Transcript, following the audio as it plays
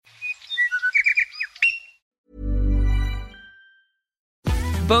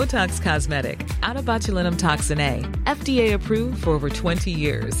Botox Cosmetic, out of botulinum toxin A, FDA approved for over 20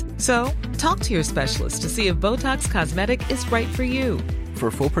 years. So, talk to your specialist to see if Botox Cosmetic is right for you. For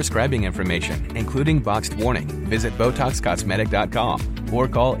full prescribing information, including boxed warning, visit BotoxCosmetic.com or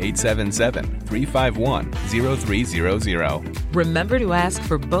call 877-351-0300. Remember to ask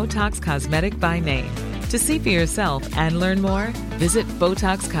for Botox Cosmetic by name. To see for yourself and learn more, visit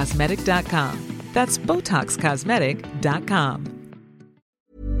BotoxCosmetic.com. That's BotoxCosmetic.com.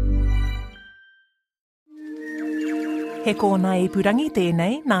 He kōna ipurangi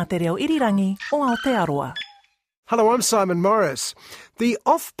tēnei nā te reo irirangi o Aotearoa. Hello, I'm Simon Morris. The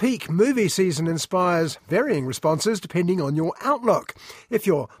off-peak movie season inspires varying responses depending on your outlook. If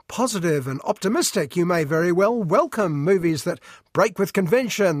you're positive and optimistic, you may very well welcome movies that break with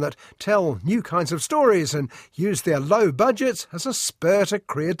convention, that tell new kinds of stories and use their low budgets as a spur to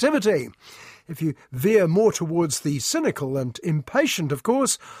creativity. If you veer more towards the cynical and impatient, of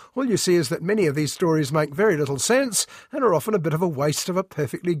course, all you see is that many of these stories make very little sense and are often a bit of a waste of a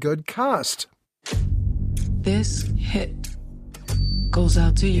perfectly good cast. This hit goes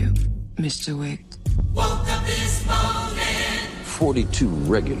out to you, Mr. Wick. Woke up this morning. 42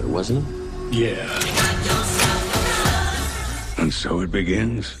 regular, wasn't it? Yeah. And so it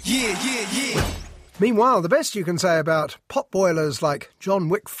begins. Yeah. Meanwhile, the best you can say about potboilers like John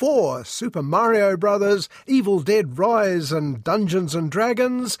Wick 4, Super Mario Brothers, Evil Dead Rise and Dungeons and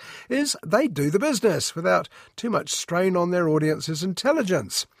Dragons is they do the business without too much strain on their audience's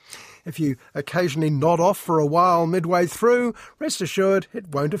intelligence. If you occasionally nod off for a while midway through, rest assured it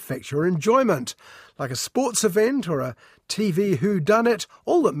won't affect your enjoyment. Like a sports event or a TV whodunit,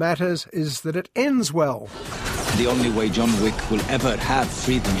 all that matters is that it ends well. The only way John Wick will ever have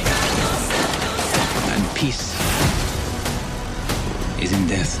freedom and peace is in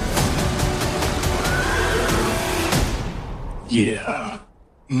death. Yeah,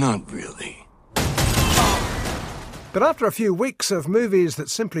 not really. But after a few weeks of movies that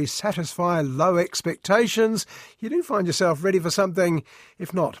simply satisfy low expectations, you do find yourself ready for something,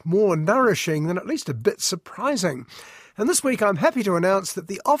 if not more nourishing, then at least a bit surprising. And this week I'm happy to announce that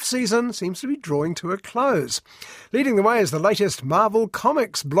the off-season seems to be drawing to a close. Leading the way is the latest Marvel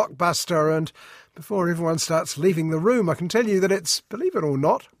Comics blockbuster, and before everyone starts leaving the room, I can tell you that it's, believe it or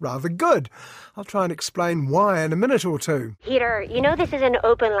not, rather good. I'll try and explain why in a minute or two. Peter, you know this is an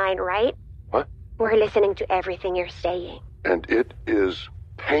open line, right? What? We're listening to everything you're saying. And it is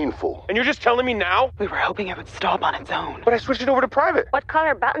painful. And you're just telling me now? We were hoping it would stop on its own. But I switched it over to private. What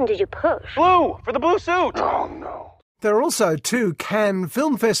color button did you push? Blue, for the blue suit. Oh, no. There are also 2 Cannes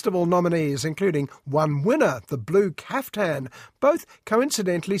Film Festival nominees, including one winner, The Blue Caftan, both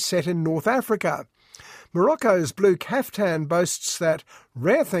coincidentally set in North Africa. Morocco's Blue Caftan boasts that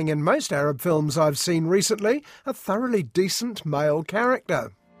rare thing in most Arab films I've seen recently, a thoroughly decent male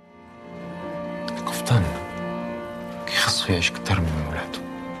character. القفطان كيخصو يعيش كتر من ولادو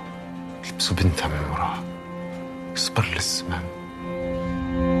يلبسو بنتها من وراه يصبر للزمان.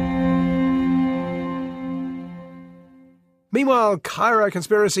 Meanwhile, Cairo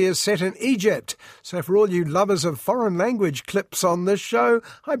Conspiracy is set in Egypt, so for all you lovers of foreign language clips on this show,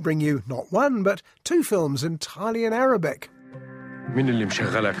 I bring you not one but 2 films entirely in Arabic. مين اللي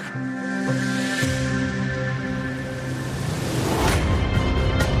مشغلك؟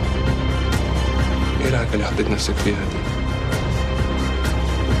 ايه العجلة اللي حطيت نفسك فيها دي؟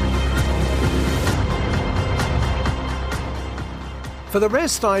 For the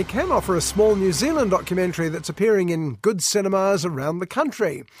rest, I can offer a small New Zealand documentary that's appearing in good cinemas around the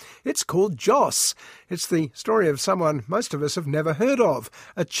country. It's called Joss. It's the story of someone most of us have never heard of,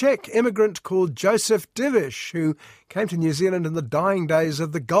 a Czech immigrant called Joseph Divish, who came to New Zealand in the dying days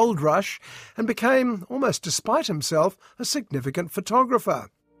of the gold rush and became, almost despite himself, a significant photographer.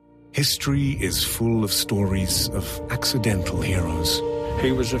 History is full of stories of accidental heroes.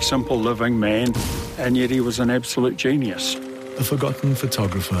 He was a simple living man, and yet he was an absolute genius. A forgotten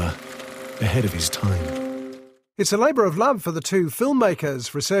photographer ahead of his time. It's a labour of love for the 2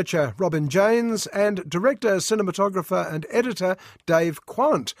 filmmakers, researcher Robin Janes and director, cinematographer and editor Dave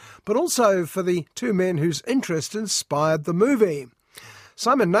Quant, but also for the 2 men whose interest inspired the movie.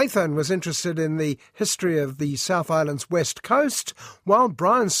 Simon Nathan was interested in the history of the South Island's west coast, while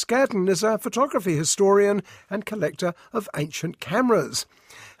Brian Scadden is a photography historian and collector of ancient cameras.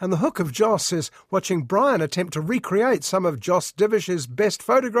 And the hook of Joss is watching Brian attempt to recreate some of Joss Divish's best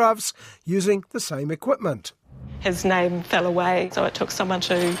photographs using the same equipment. His name fell away, so it took someone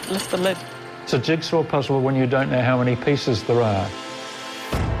to lift the lid. It's a jigsaw puzzle when you don't know how many pieces there are.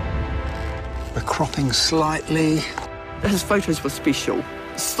 We're cropping slightly. His photos were special,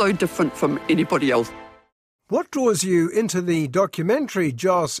 so different from anybody else. What draws you into the documentary,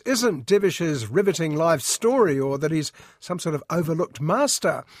 Joss, isn't Divish's riveting life story or that he's some sort of overlooked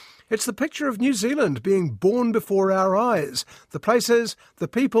master. It's the picture of New Zealand being born before our eyes. The places, the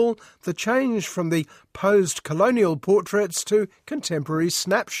people, the change from the posed colonial portraits to contemporary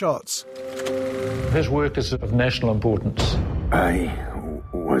snapshots. His work is of national importance. I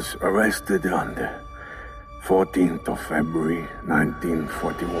was arrested on the 14th of February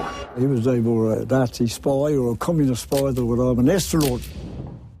 1941. He was either a Nazi spy or a communist spy that would have an astronaut.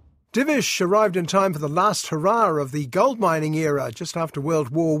 Divish arrived in time for the last hurrah of the gold mining era, just after World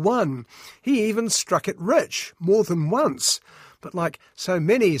War I. He even struck it rich, more than once. But like so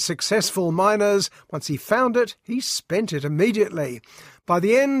many successful miners, once he found it, he spent it immediately. By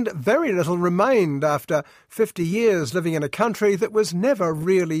the end, very little remained after 50 years living in a country that was never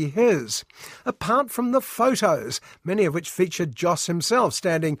really his. Apart from the photos, many of which featured Joss himself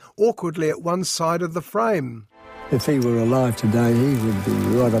standing awkwardly at one side of the frame. If he were alive today, he would be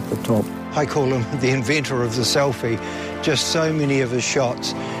right up the top. I call him the inventor of the selfie. Just so many of his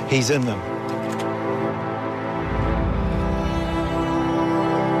shots, he's in them.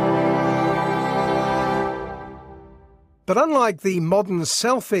 But unlike the modern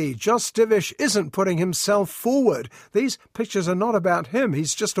selfie, Joss Divish isn't putting himself forward. These pictures are not about him.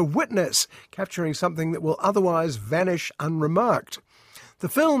 He's just a witness, capturing something that will otherwise vanish unremarked. The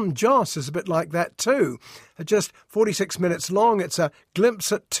film Joss is a bit like that too. At just 46 minutes long, it's a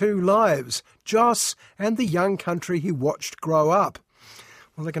glimpse at two lives, Joss and the young country he watched grow up.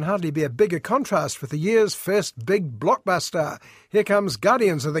 Well, there can hardly be a bigger contrast with the year's first big blockbuster. Here comes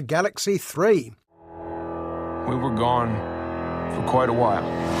Guardians of the Galaxy 3. We were gone for quite a while.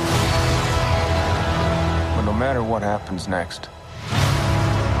 But no matter what happens next,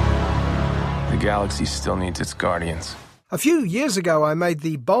 the galaxy still needs its guardians. A few years ago, I made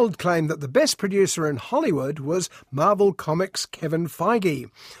the bold claim that the best producer in Hollywood was Marvel Comics' Kevin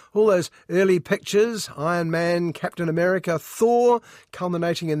Feige. All those early pictures, Iron Man, Captain America, Thor,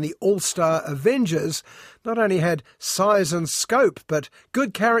 culminating in the all-star Avengers, not only had size and scope, but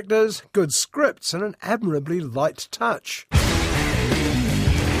good characters, good scripts, and an admirably light touch.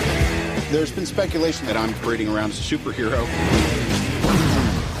 There's been speculation that I'm parading around as a superhero.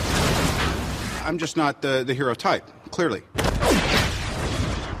 I'm just not the hero type, clearly.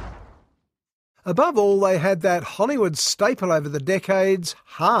 Above all, they had that Hollywood staple over the decades,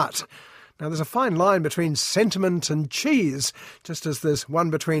 heart. Now, there's a fine line between sentiment and cheese, just as there's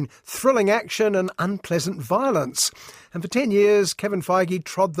one between thrilling action and unpleasant violence. And for 10 years, Kevin Feige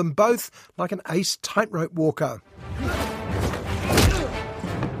trod them both like an ace tightrope walker.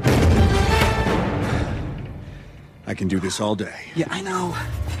 I can do this all day. Yeah, I know.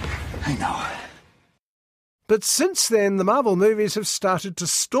 But since then, the Marvel movies have started to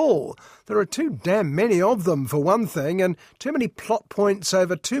stall. There are too damn many of them, for one thing, and too many plot points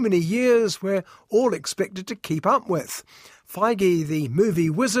over too many years we're all expected to keep up with. Feige, the movie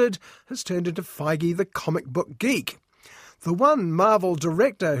wizard, has turned into Feige, the comic book geek. The one Marvel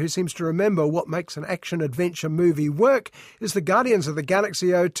director who seems to remember what makes an action-adventure movie work is the Guardians of the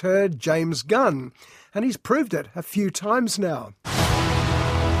Galaxy auteur James Gunn, and he's proved it a few times now.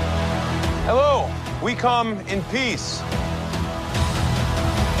 Hello, we come in peace.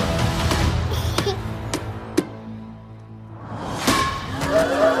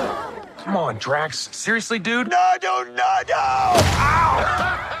 Come on, Drax. Seriously, dude? No!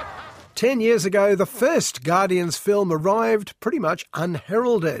 Ow! 10 years ago, the first Guardians film arrived pretty much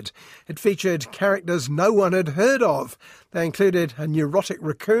unheralded. It featured characters no one had heard of. They included a neurotic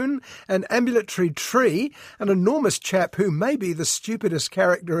raccoon, an ambulatory tree, an enormous chap who may be the stupidest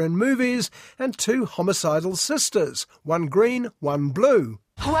character in movies, and two homicidal sisters, one green, one blue.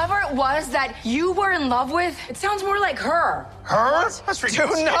 Whoever it was that you were in love with, it sounds more like her. Her? That's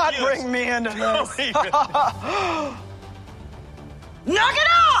ridiculous. Do not bring me into this. Knock it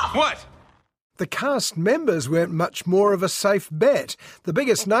off! What? The cast members weren't much more of a safe bet. The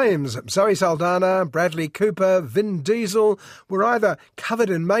biggest names, Zoe Saldana, Bradley Cooper, Vin Diesel, were either covered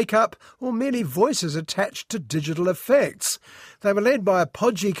in makeup or merely voices attached to digital effects. They were led by a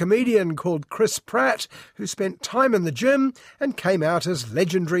podgy comedian called Chris Pratt, who spent time in the gym and came out as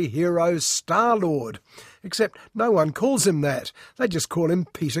legendary hero Star-Lord. Except no one calls him that. They just call him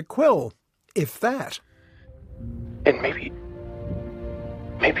Peter Quill, if that. And maybe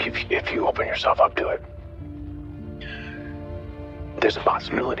if you open yourself up to it, there's a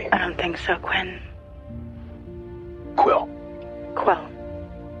possibility. I don't think so, Quinn. Quill.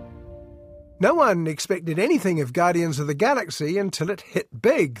 No one expected anything of Guardians of the Galaxy until it hit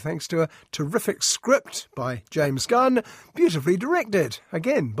big, thanks to a terrific script by James Gunn, beautifully directed,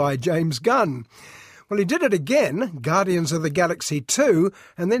 again by James Gunn. Well, he did it again, Guardians of the Galaxy 2,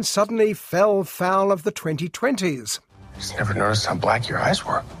 and then suddenly fell foul of the 2020s. Just never noticed how black your eyes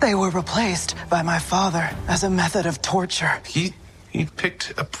were. They were replaced by my father as a method of torture. He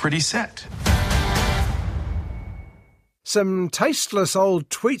picked a pretty set. Some tasteless old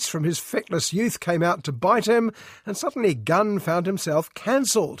tweets from his feckless youth came out to bite him, and suddenly Gunn found himself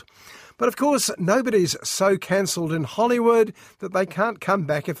cancelled. But of course, nobody's so cancelled in Hollywood that they can't come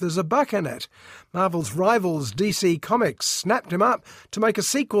back if there's a buck in it. Marvel's rivals, DC Comics, snapped him up to make a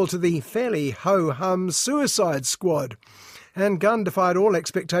sequel to the fairly ho-hum Suicide Squad. And Gunn defied all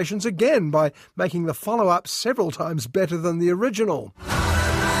expectations again by making the follow-up several times better than the original.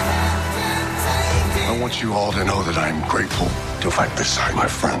 I want you all to know that I'm grateful to fight beside my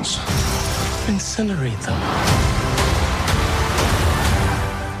friends. Incinerate them.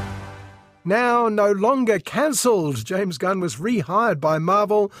 Now no longer cancelled, James Gunn was rehired by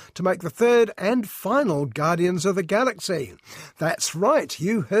Marvel to make the third and final Guardians of the Galaxy. That's right,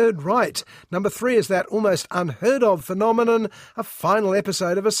 you heard right. Number 3 is that almost unheard of phenomenon, a final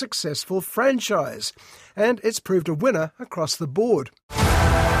episode of a successful franchise. And it's proved a winner across the board.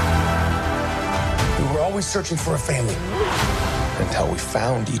 We were always searching for a family until we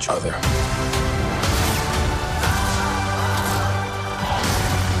found each other.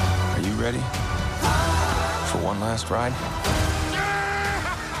 Are you ready for one last ride?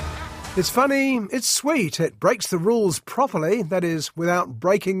 It's funny, it's sweet, it breaks the rules properly, that is, without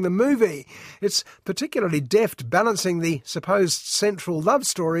breaking the movie. It's particularly deft balancing the supposed central love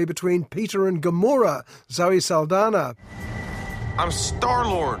story between Peter and Gamora, Zoe Saldana. I'm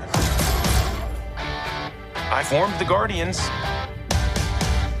Star-Lord. I formed the Guardians,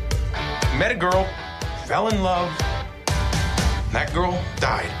 met a girl, fell in love. That girl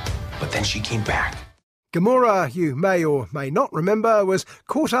died, but then she came back. Gamora, you may or may not remember, was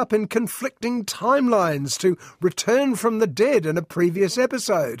caught up in conflicting timelines to return from the dead in a previous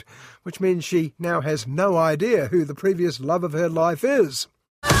episode, which means she now has no idea who the previous love of her life is.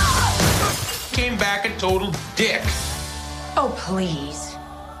 Came back a total dick. Oh, please.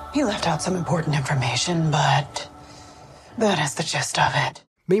 He left out some important information, but that is the gist of it.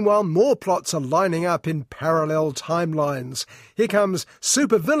 Meanwhile, more plots are lining up in parallel timelines. Here comes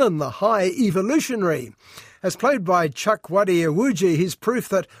supervillain the High Evolutionary. As played by Chukwudi Iwuji, he's proof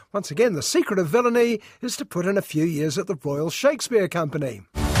that, once again, the secret of villainy is to put in a few years at the Royal Shakespeare Company.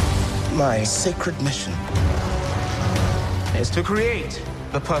 My sacred mission is to create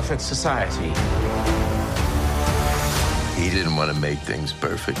the perfect society. He didn't want to make things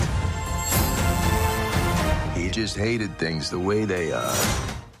perfect. He just hated things the way they are.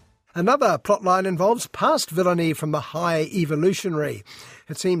 Another plotline involves past villainy from the High Evolutionary.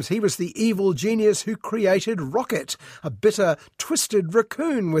 It seems he was the evil genius who created Rocket, a bitter, twisted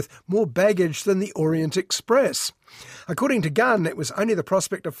raccoon with more baggage than the Orient Express. According to Gunn, it was only the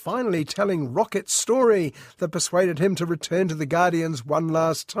prospect of finally telling Rocket's story that persuaded him to return to the Guardians one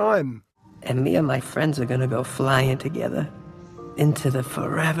last time. And me and my friends are gonna go flying together into the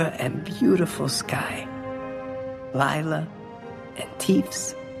forever and beautiful sky. Lila and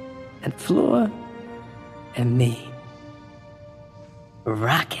Teefs and Flora and me.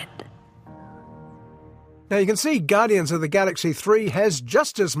 Rocket. Now you can see Guardians of the Galaxy 3 has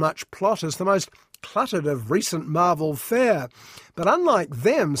just as much plot as the most cluttered of recent Marvel fare. But unlike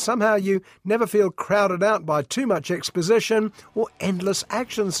them, somehow you never feel crowded out by too much exposition or endless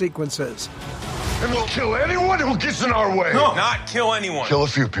action sequences. And we'll kill anyone who gets in our way. No, not kill anyone. Kill a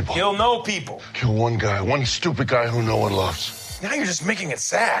few people. Kill no people. Kill one guy, one stupid guy who no one loves. Now you're just making it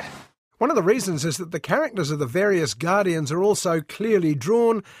sad. One of the reasons is that the characters of the various Guardians are all so clearly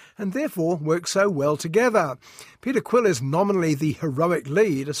drawn and therefore work so well together. Peter Quill is nominally the heroic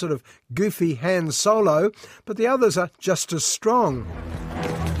lead, a sort of goofy Han Solo, but the others are just as strong.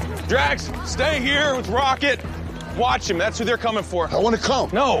 Drax, stay here with Rocket. Watch him, that's who they're coming for. I want to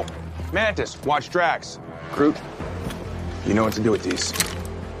come. No. Mantis, watch Drax. Groot, you know what to do with these.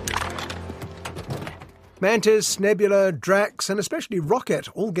 Mantis, Nebula, Drax, and especially Rocket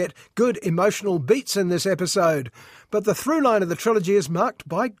all get good emotional beats in this episode. But the through line of the trilogy is marked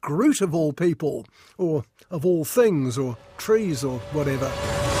by Groot of all people, or of all things, or trees, or whatever.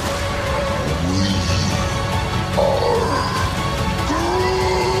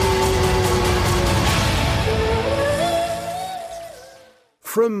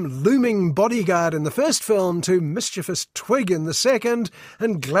 From looming bodyguard in the first film to mischievous twig in the second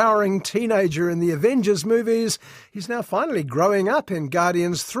and glowering teenager in the Avengers movies, he's now finally growing up in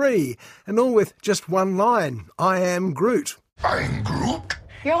Guardians 3, and all with just one line, I am Groot. I'm Groot?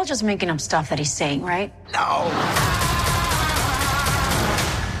 You're all just making up stuff that he's saying, right? No.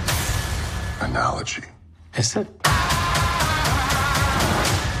 I analogy. Is it?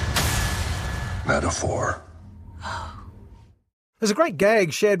 Metaphor. There's a great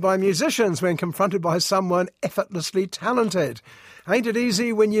gag shared by musicians when confronted by someone effortlessly talented. Ain't it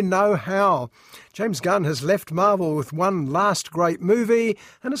easy when you know how? James Gunn has left Marvel with one last great movie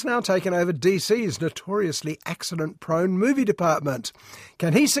and has now taken over DC's notoriously accident-prone movie department.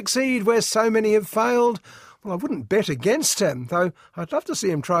 Can he succeed where so many have failed? Well, I wouldn't bet against him, though I'd love to see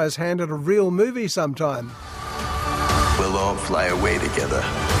him try his hand at a real movie sometime. We'll all fly away together.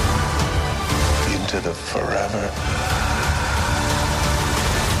 Into the forever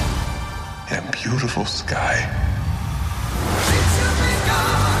and beautiful sky.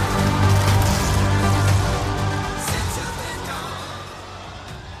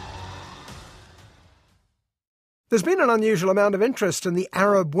 There's been an unusual amount of interest in the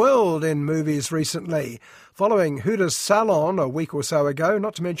Arab world in movies recently. Following Huda's Salon a week or so ago,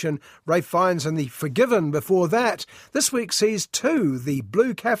 not to mention Ralph Fiennes and The Forgiven before that, this week sees two, The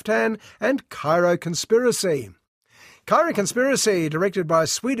Blue Caftan and Cairo Conspiracy. Cairo Conspiracy, directed by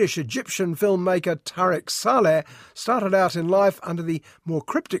Swedish-Egyptian filmmaker Tarek Saleh, started out in life under the more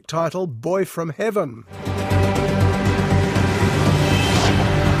cryptic title Boy from Heaven.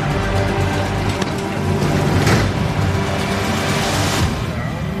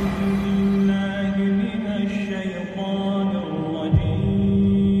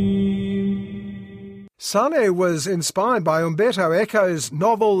 Saleh was inspired by Umberto Eco's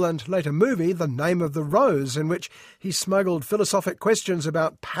novel and later movie The Name of the Rose, in which he smuggled philosophic questions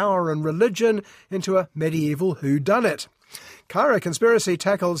about power and religion into a medieval whodunit. Cairo Conspiracy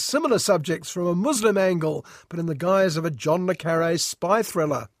tackles similar subjects from a Muslim angle, but in the guise of a John le Carré spy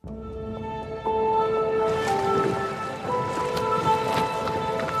thriller.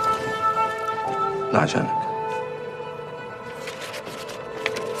 لا عشانك.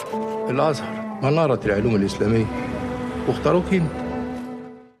 الأزهر منارة العلوم الإسلامية واختاروك انت.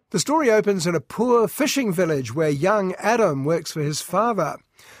 The story opens in a poor fishing village where young Adam works for his father.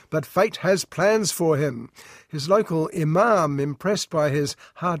 But fate has plans for him. His local imam, impressed by his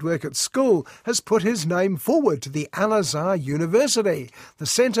hard work at school, has put his name forward to the Al-Azhar University, the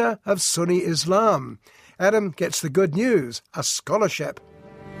centre of Sunni Islam. Adam gets the good news, a scholarship.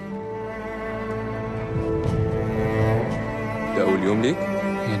 ده أول يوم ليك؟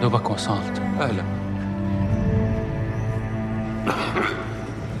 يا دوبك وصلت. أهلا.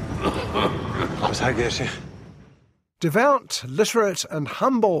 بس حاجة يا شيخ. Devout, literate and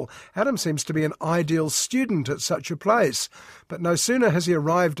humble, Adam seems to be an ideal student at such a place. But no sooner has he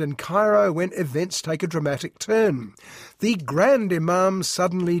arrived in Cairo when events take a dramatic turn. The Grand Imam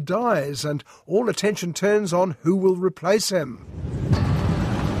suddenly dies and all attention turns on who will replace him.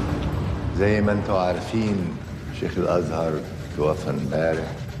 زي ما انتم عارفين شيخ الأزهر توفى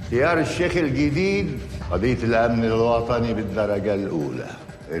امبارح. اختيار الشيخ الجديد قضية الأمن الوطني بالدرجة الأولى.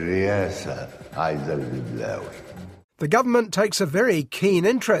 الرئاسة عايزة البلاوي. The government takes a very keen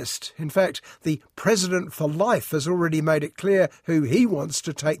interest. In fact, the President for Life has already made it clear who he wants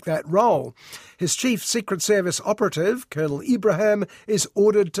to take that role. His chief Secret Service operative, Colonel Ibrahim, is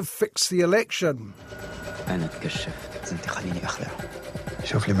ordered to fix the election. أنا اتكشفت، أنت خليني أخلع.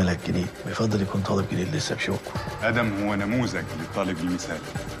 شوف لي ملك جديد، بيفضل يكون طالب جديد لسه بشوكه. آدم هو نموذج للطالب المثالي.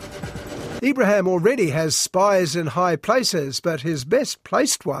 Ibrahim already has spies in high places, but his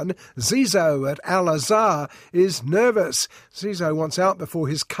best-placed one, Zizo at Al-Azhar, is nervous. Zizo wants out before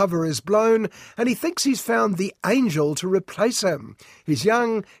his cover is blown, and he thinks he's found the angel to replace him. He's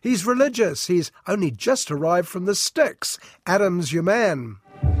young, he's religious, he's only just arrived from the sticks. Adam's your man.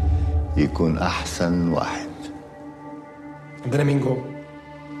 يكون أحسن واحد. عندنا مين جوه؟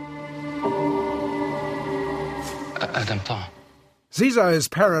 آدم طبعا. Zizo's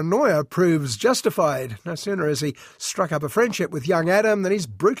paranoia proves justified. No sooner has he struck up a friendship with young Adam than he's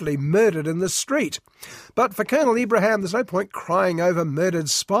brutally murdered in the street. But for Colonel Ibrahim, there's no point crying over murdered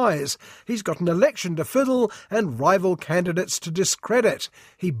spies. He's got an election to fiddle and rival candidates to discredit.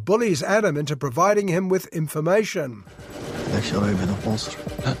 He bullies Adam into providing him with information. مالكش قرايب هنا في مصر؟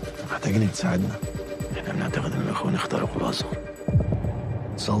 لا، محتاجين تساعدنا. احنا بنعتقد ان الاخوان اخترقوا الازهر.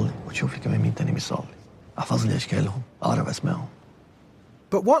 تصلي وتشوفي كمان مين تاني بيصلي. احفظ لي اشكالهم، اعرف اسمائهم.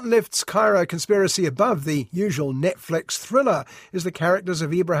 But what lifts Cairo Conspiracy above the usual Netflix thriller is the characters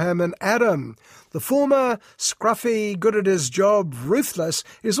of Ibrahim and Adam. The former, scruffy, good at his job, ruthless,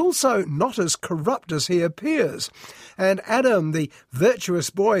 is also not as corrupt as he appears. And Adam, the virtuous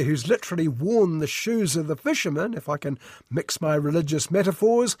boy who's literally worn the shoes of the fisherman, if I can mix my religious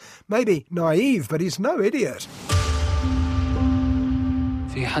metaphors, may be naive, but he's no idiot.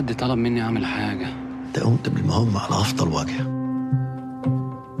 في حد طلب مني أعمل حاجة. أنت قمت بالمهمة على أفضل وجه.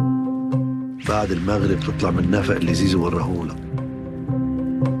 بعد المغرب تطلع من نفق اللذيذ ورهولك.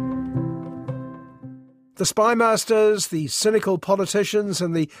 The spy masters, the cynical politicians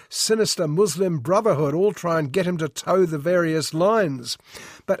and the sinister Muslim Brotherhood all try and get him to toe the various lines.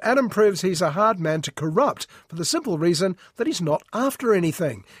 But Adam proves he's a hard man to corrupt for the simple reason that he's not after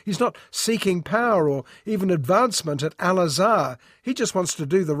anything. He's not seeking power or even advancement at Al-Azhar. He just wants to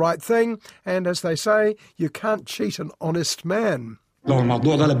do the right thing, and as they say, you can't cheat an honest man. لو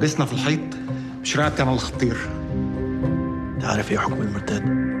الموضوع ده لبسنا في الحيط مش رقبتي انا الخطير. تعرف ايه حكم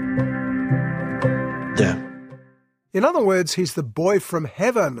المرتد؟ Damn. In other words, he's the boy from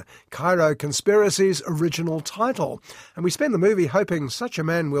heaven, Cairo Conspiracy's original title, and we spend the movie hoping such a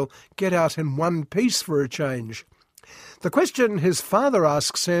man will get out in one piece for a change. The question his father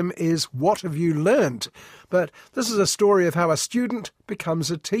asks him is, what have you learnt? But this is a story of how a student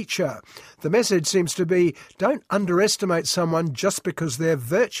becomes a teacher. The message seems to be, don't underestimate someone just because they're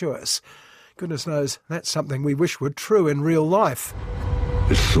virtuous. Goodness knows, that's something we wish were true in real life.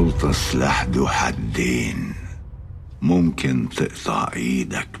 السلطة سلاح ذو حدين ممكن تقطع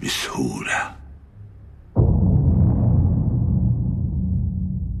ايدك بسهولة.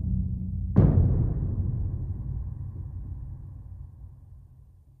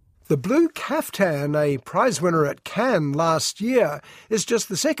 The Blue Caftan, a prize winner at Cannes last year, is just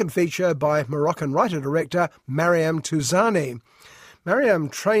the second feature by Moroccan writer-director Mariam Touzani. Mariam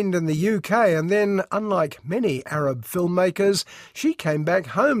trained in the UK and then, unlike many Arab filmmakers, she came back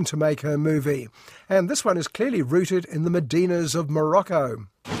home to make her movie. And this one is clearly rooted in the Medinas of Morocco.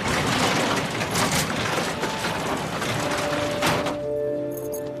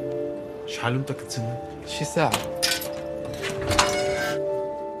 شحال وانت كتسنى؟ شي ساعة.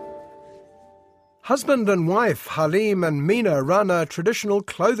 Husband and wife Halim and Mina run a traditional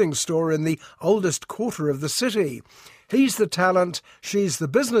clothing store in the oldest quarter of the city. He's the talent, she's the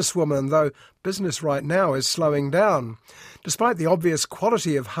businesswoman, though business right now is slowing down. Despite the obvious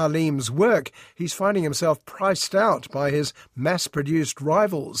quality of Halim's work, he's finding himself priced out by his mass-produced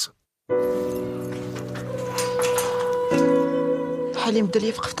rivals. حليم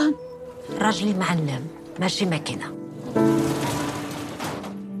دلي في قفطان راجلي معلم ماشي ماكينة.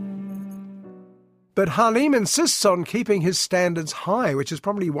 But Halim insists on keeping his standards high, which is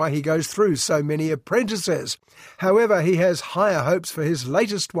probably why he goes through so many apprentices. However, he has higher hopes for his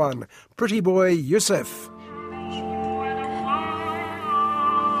latest one, pretty boy Yusuf.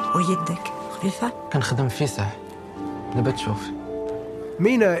 ويدك خفيفة؟ كنخدم فيسح. دابا تشوف.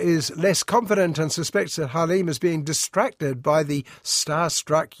 Mina is less confident and suspects that Halim is being distracted by the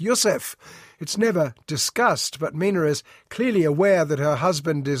starstruck Yusuf. It's never discussed, but Mina is clearly aware that her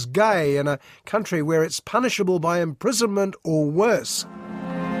husband is gay in a country where it's punishable by imprisonment or worse.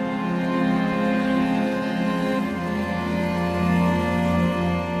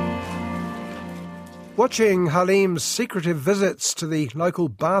 Watching Halim's secretive visits to the local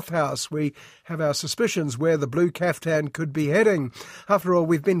bathhouse, we have our suspicions where the Blue Caftan could be heading. After all,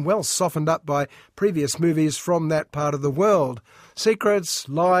 we've been well softened up by previous movies from that part of the world. Secrets,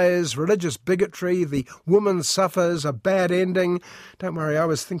 lies, religious bigotry, the woman suffers, a bad ending. Don't worry, I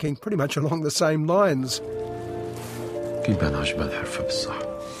was thinking pretty much along the same lines. كيبان عجبها الحرفة بالصح.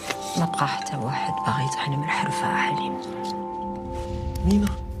 ما بقى حتى واحد باغي يتعلم الحرفة حليم.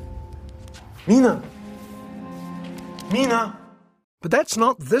 مينا. But that's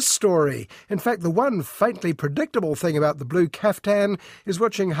not this story. In fact, the one faintly predictable thing about the Blue Caftan is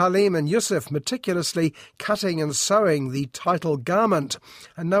watching Halim and Yusuf meticulously cutting and sewing the title garment,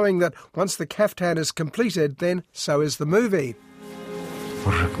 and knowing that once the caftan is completed, then so is the movie.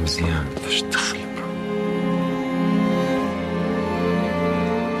 ورك مزيان باش تخيب.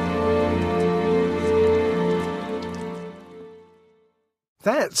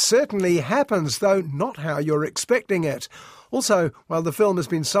 That certainly happens, though not how you're expecting it. Also, while the film has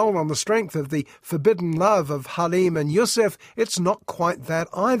been sold on the strength of the forbidden love of Halim and Yusuf, it's not quite that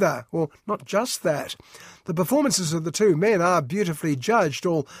either, or not just that. The performances of the two men are beautifully judged,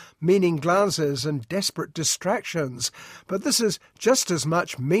 all meaning glances and desperate distractions. But this is just as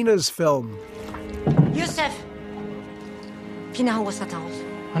much Mina's film. يوسف فين هو ستعود؟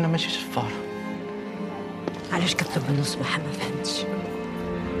 أنا ماشي شفار. علاش كتطلب منو الصباح ما فهمتش.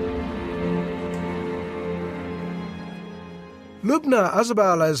 Lubna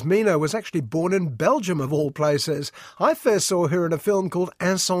Azabal as Mina was actually born in Belgium, of all places. I first saw her in a film called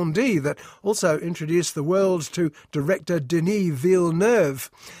Incendie that also introduced the world to director Denis Villeneuve.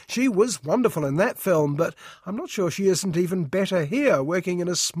 She was wonderful in that film, but I'm not sure she isn't even better here, working in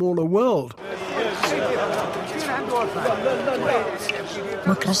a smaller world.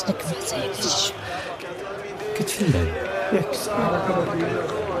 ما كرهتك ما حسيتش. كتفلل.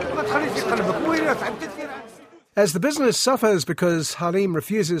 As the business suffers because Halim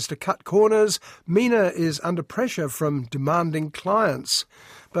refuses to cut corners, Mina is under pressure from demanding clients.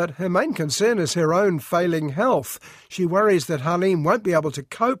 But her main concern is her own failing health. She worries that Halim won't be able to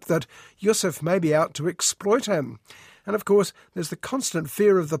cope, that Yusuf may be out to exploit him. And of course, there's the constant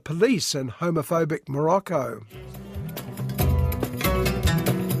fear of the police in homophobic Morocco.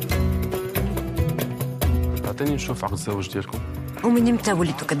 عطيني نشوف عقد الزواج ديالكم. ومن امتى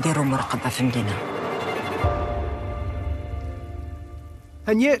وليتوا كديروا مرقبة في المدينة؟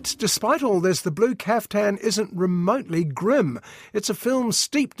 And yet, despite all this, The Blue Caftan isn't remotely grim. It's a film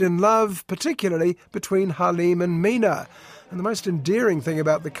steeped in love, particularly between Halim and Mina. And the most endearing thing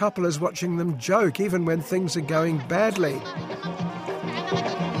about the couple is watching them joke, even when things are going badly.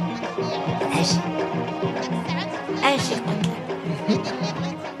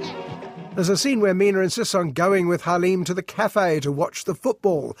 There's a scene where Mina insists on going with Halim to the cafe to watch the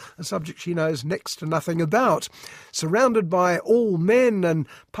football, a subject she knows next to nothing about. Surrounded by all men and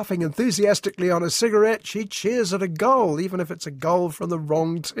puffing enthusiastically on a cigarette, she cheers at a goal, even if it's a goal from the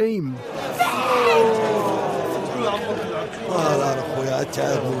wrong team.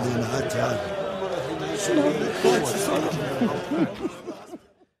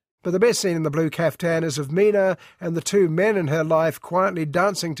 But the best scene in The Blue Caftan is of Mina and the two men in her life quietly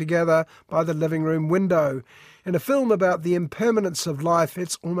dancing together by the living room window. In a film about the impermanence of life,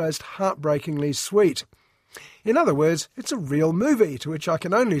 it's almost heartbreakingly sweet. In other words, it's a real movie, to which I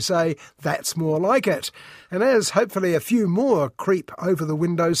can only say that's more like it. And as hopefully a few more creep over the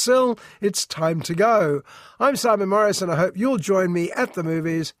windowsill, it's time to go. I'm Simon Morris, and I hope you'll join me at the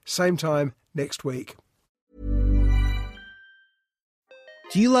movies, same time next week.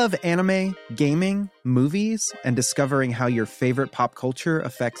 Do you love anime, gaming, movies, and discovering how your favorite pop culture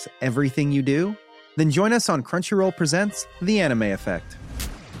affects everything you do? Then join us on Crunchyroll Presents The Anime Effect.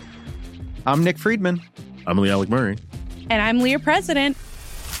 I'm Nick Friedman. I'm Lee Alec Murray. And I'm Leah President.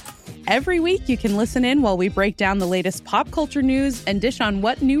 Every week you can listen in while we break down the latest pop culture news and dish on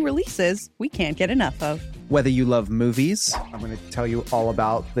what new releases we can't get enough of. Whether you love movies, I'm going to tell you all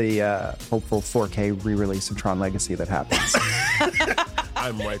about the hopeful 4K re-release of Tron Legacy that happens.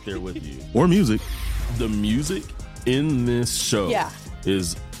 I'm right there with you. Or music. The music in this show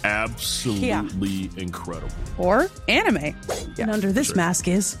is absolutely incredible. Or anime. And under this mask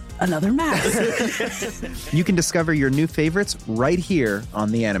is another mask. You can discover your new favorites right here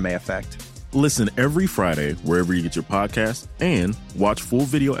on The Anime Effect. Listen every Friday wherever you get your podcasts and watch full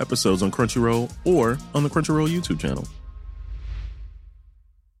video episodes on Crunchyroll or on the Crunchyroll YouTube channel.